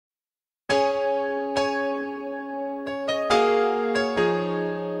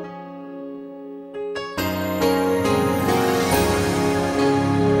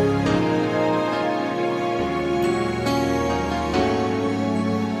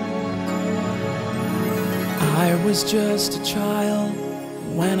I was just a child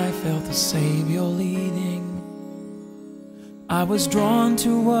when I felt the Savior leading. I was drawn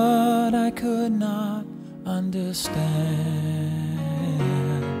to what I could not understand,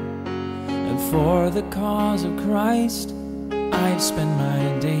 and for the cause of Christ I'd spend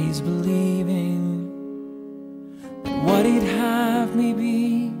my days believing that what He'd have me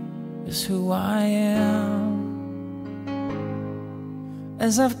be is who I am.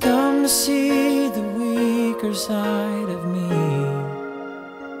 As I've come to see the weaker side of me,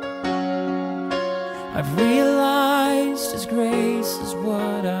 I've realized His grace is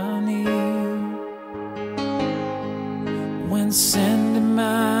what I need. When sin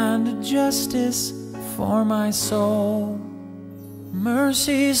demanded justice for my soul,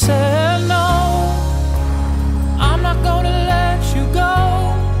 mercy said no, I'm not gonna let you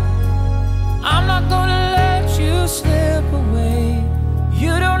go, I'm not gonna let you slip away.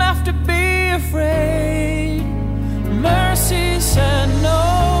 You don't have to be afraid. Mercy said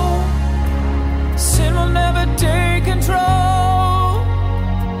no, sin will never take control.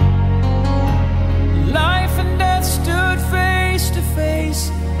 Life and death stood face to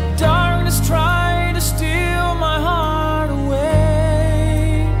face. Darkness tried to steal my heart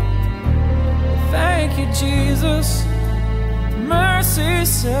away. Thank you, Jesus. Mercy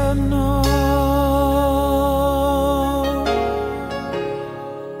said no.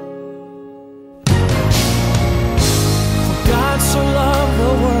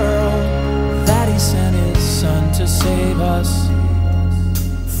 To save us.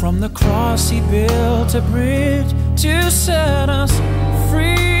 From the cross He built a bridge to set us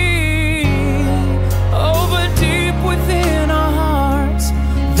free. Oh, but deep within our hearts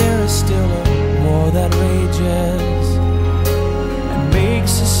there is still a war that rages and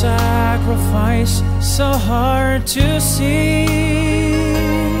makes a sacrifice so hard to see.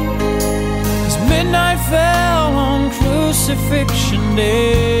 As midnight fell on crucifixion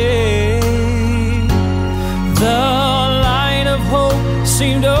day, the light of hope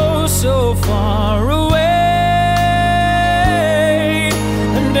seemed oh so far away.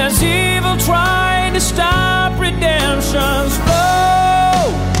 And as evil tried to stop